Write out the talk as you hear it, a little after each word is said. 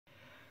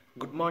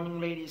Good morning,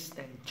 ladies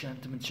and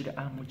gentlemen. Today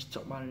I'm going to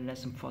talk about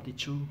lesson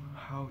 42: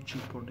 how to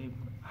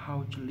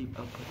live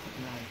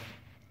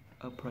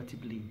a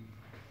productively.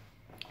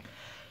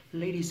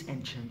 Ladies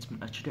and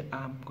gentlemen, today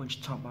I'm going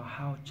to talk about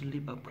how to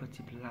live a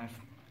productive life.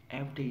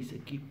 Every day is a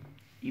gift,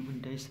 even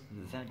days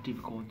that are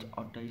difficult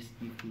or days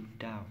you feel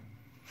down.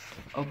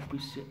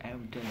 Appreciate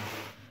every day.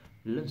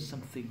 Learn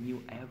something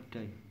new every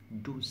day.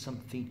 Do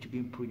something to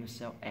improve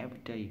yourself every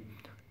day.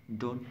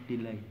 Don't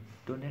delay.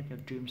 Don't let your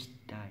dreams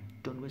die.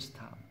 Don't waste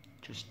time.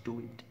 Just do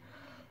it.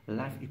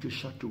 Life is too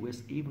short to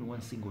waste even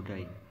one single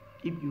day.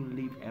 If you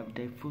live every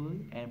day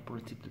fully and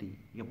productively,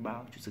 you're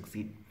bound to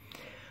succeed.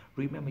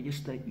 Remember,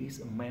 yesterday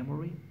is a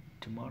memory,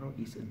 tomorrow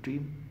is a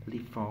dream.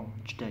 Live from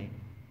today.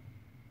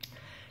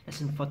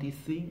 Lesson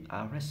 43: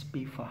 A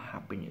recipe for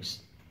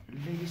happiness.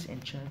 Ladies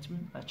and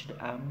gentlemen, today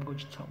I'm going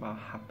to talk about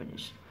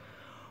happiness.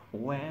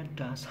 Where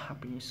does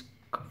happiness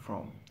come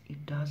from?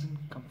 It doesn't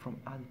come from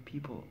other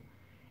people.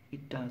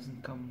 It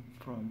doesn't come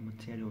from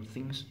material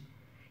things.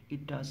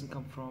 It doesn't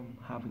come from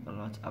having a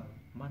lot of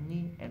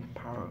money and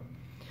power.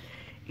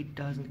 It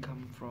doesn't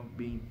come from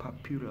being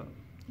popular.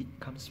 It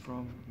comes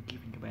from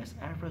giving your best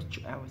effort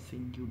to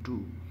everything you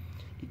do.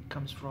 It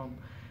comes from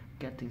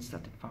getting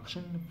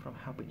satisfaction from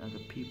helping other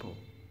people.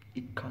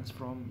 It comes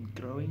from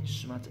growing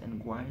smarter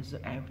and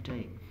wiser every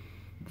day.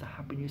 The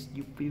happiness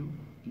you feel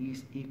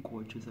is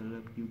equal to the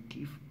love you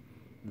give.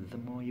 The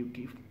more you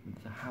give,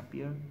 the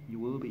happier you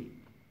will be.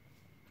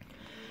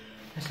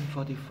 Lesson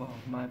 44: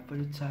 My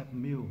favorite type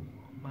meal.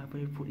 My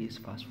favorite food is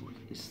fast food.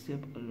 It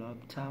saves a lot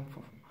of time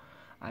for.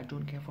 I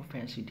don't care for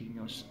fancy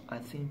dinners. I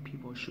think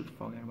people should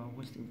forget about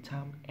wasting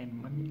time and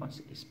money on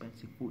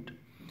expensive food.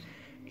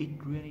 It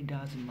really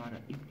doesn't matter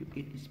if you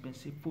eat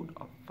expensive food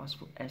or fast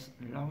food as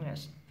long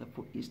as the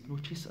food is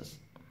nutritious.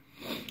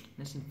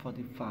 Lesson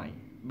 45: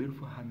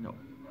 Beautiful Hanoi.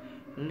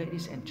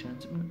 Ladies and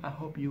gentlemen, I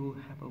hope you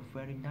have a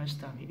very nice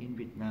time here in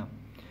Vietnam.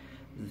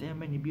 There are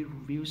many beautiful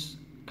views,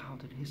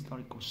 counted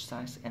historical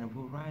sites, and a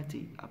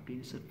variety of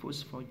delicious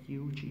foods for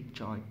you to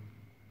enjoy.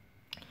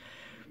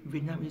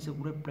 Vietnam is a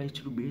great place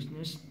to do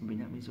business.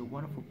 Vietnam is a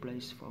wonderful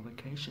place for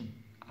vacation.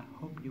 I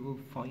hope you will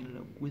fall in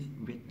love with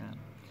Vietnam.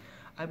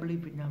 I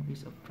believe Vietnam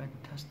is a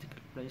fantastic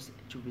place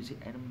to visit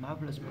and a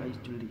marvelous place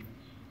to live.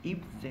 If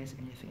there's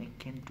anything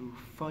I can do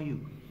for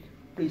you,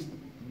 please,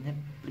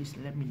 please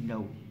let me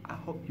know. I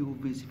hope you will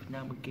visit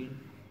Vietnam again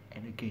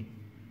and again.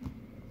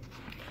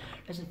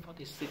 Lesson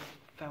 46: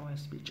 Farewell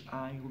speech.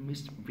 I will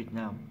miss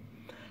Vietnam.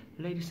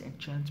 Ladies and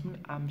gentlemen,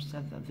 I'm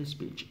sad that this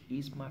speech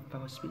is my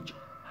farewell speech.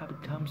 Happy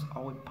times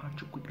always pass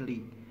too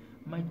quickly.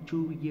 My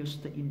 2 years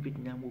stay in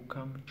Vietnam will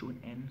come to an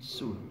end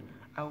soon.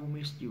 I will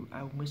miss you.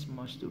 I will miss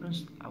my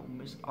students. I will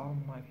miss all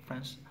my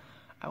friends.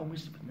 I will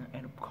miss Vietnam,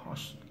 and of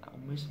course, I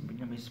will miss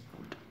Vietnamese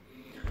food.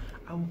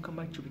 I will come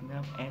back to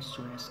Vietnam as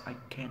soon as I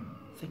can.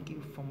 Thank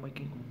you for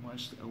making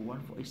a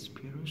wonderful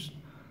experience.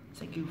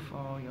 Thank you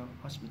for your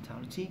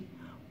hospitality.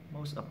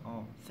 Most of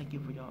all, thank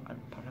you for your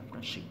unparalleled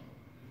friendship.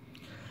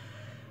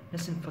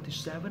 Lesson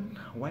 47: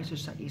 Why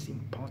exercise is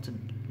important.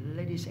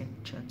 Ladies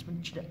and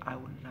gentlemen, today I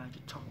would like to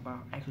talk about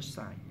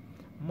exercise.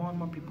 More and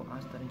more people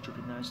are starting to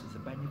realize the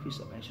benefits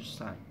of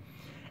exercise.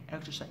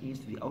 Exercise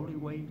is the only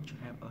way to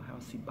have a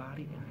healthy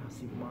body and a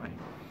healthy mind.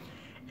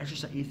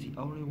 Exercise is the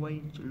only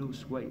way to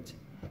lose weight.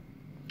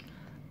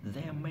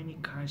 There are many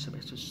kinds of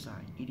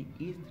exercise. It is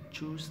easy to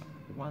choose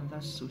one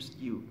that suits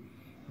you.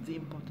 The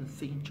important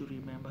thing to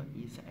remember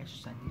is that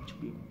exercise needs to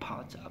be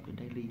part of your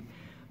daily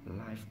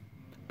life.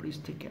 Please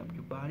take care of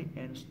your body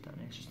and start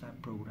an exercise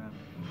program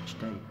each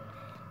day.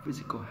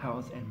 Physical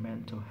health and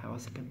mental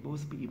health can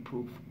both be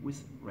improved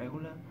with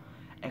regular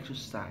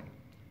exercise.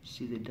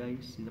 See the day,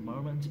 see the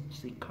moment,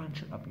 stay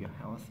conscious of your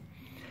health.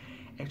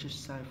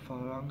 Exercise for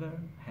a longer,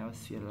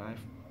 healthier life.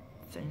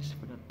 Thanks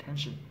for your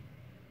attention.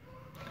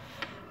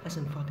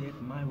 Lesson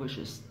 48: My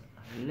wishes.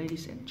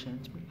 Ladies and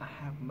gentlemen, I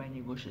have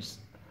many wishes.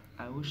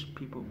 I wish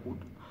people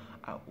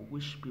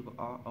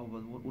all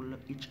over the world would love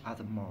each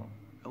other more.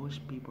 I wish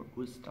people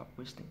would stop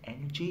wasting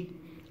energy.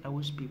 I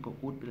wish people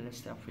would be less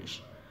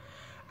selfish.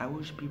 I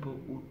wish people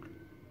would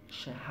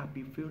share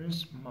happy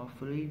feelings more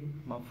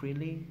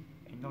freely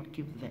and not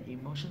keep their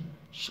emotions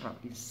shut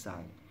up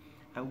inside.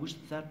 I wish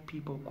that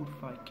people could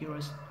find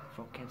cures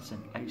for cancer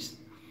and AIDS.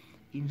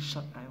 In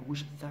short, I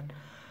wish that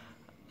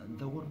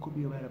the world could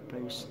be a better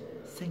place.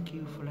 Thank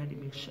you for letting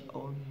me share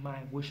all my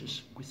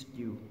wishes with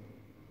you.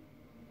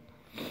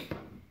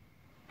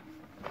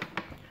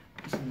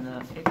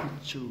 Lesson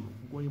 82: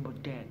 Worry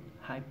about that.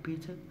 Hi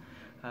Peter,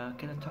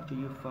 can I talk to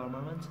you for a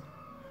moment?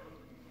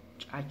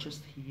 I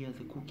just hear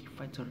the cookie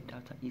factory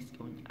data is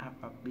going out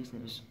of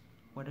business.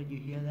 Why don't you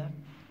hear that?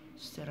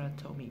 Sarah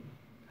told me.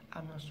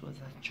 I'm not sure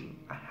that's true.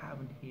 I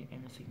haven't heard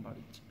anything about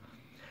it.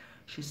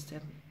 She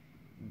said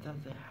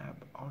that they have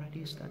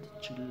already started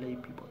to lay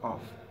people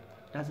off.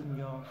 Doesn't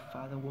your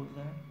father work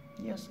there?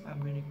 Yes,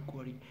 I'm really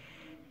worried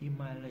he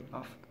might lay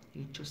off.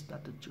 He just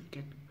started to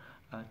get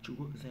to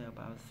work there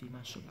about 3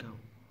 months ago.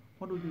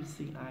 What do you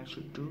think I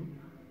should do?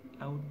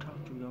 I will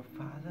talk to your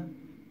father.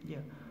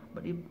 Yeah,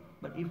 but if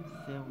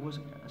there was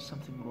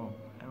something wrong,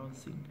 I don't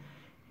think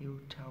You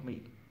tell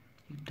me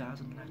he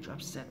doesn't like to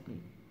upset me.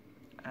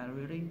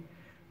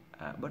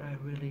 But I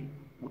really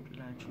would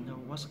like to know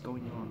what's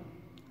going on.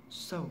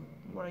 So,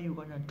 what are you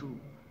gonna do?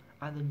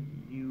 Aren't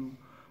you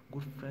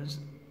good friends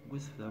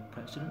with the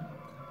president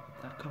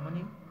of that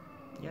company?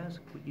 Yes,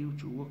 we used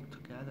to work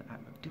together at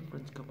a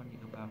different company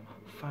about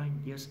 5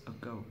 years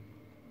ago.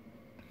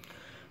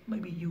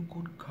 Maybe you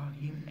could call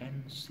him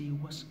and see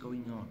what's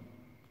going on.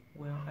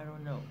 Well, I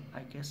don't know.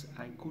 I guess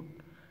I could.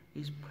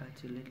 It's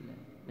pretty late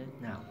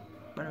now,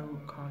 but I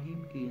will call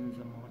him in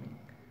the morning.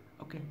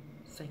 Okay,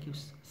 thank you.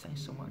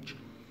 Thanks so much.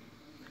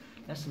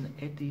 Lesson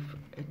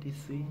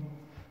 83.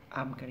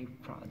 I'm getting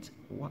fat.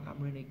 What I'm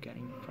really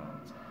getting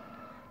fat.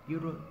 You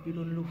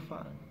don't look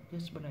fat.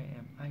 Yes, but I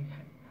am.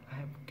 I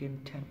have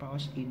gained 10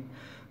 pounds in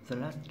the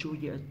last 2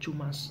 years, 2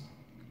 months.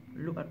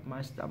 Look at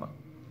my stomach.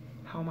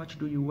 How much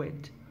do you weigh?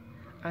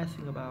 I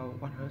think about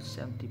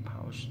 170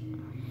 pounds.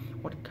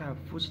 What kind of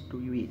foods do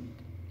you eat?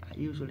 I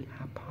usually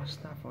have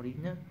pasta for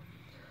dinner.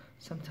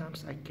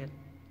 Sometimes I get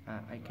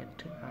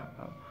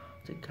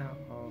takeout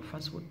or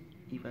fast food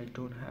if I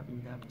don't have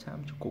enough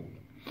time to cook.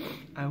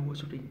 I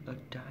was reading a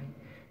diet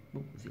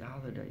book the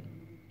other day.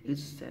 It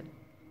said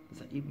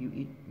that if you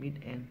eat meat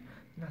and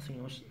nothing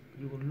else,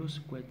 you will lose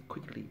weight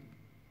quickly.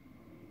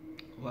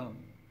 Wow,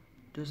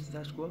 does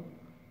that work?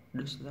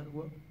 Does that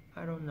work?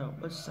 I don't know,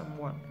 but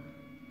someone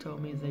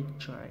told me they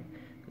tried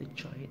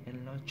it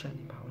and lost 20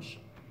 pounds.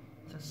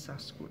 That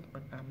sounds good,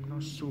 but I'm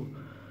not sure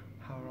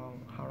how long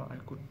I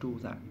could do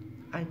that.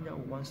 I know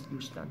once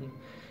you start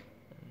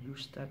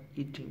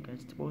eating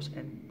vegetables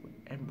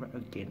and bread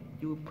again,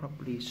 you will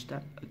probably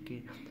start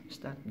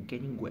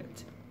gaining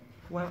weight.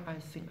 Well, I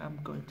think I'm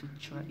going to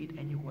try it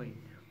anyway.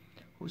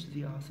 Who's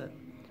the author?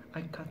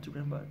 I can't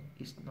remember.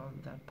 It's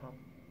not that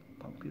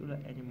popular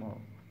anymore.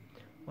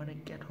 When I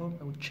get home,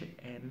 I will check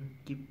and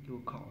give you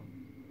a call.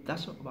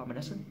 That's all about my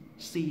lesson.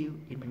 See you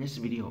in my next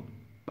video.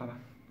 Bye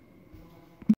bye.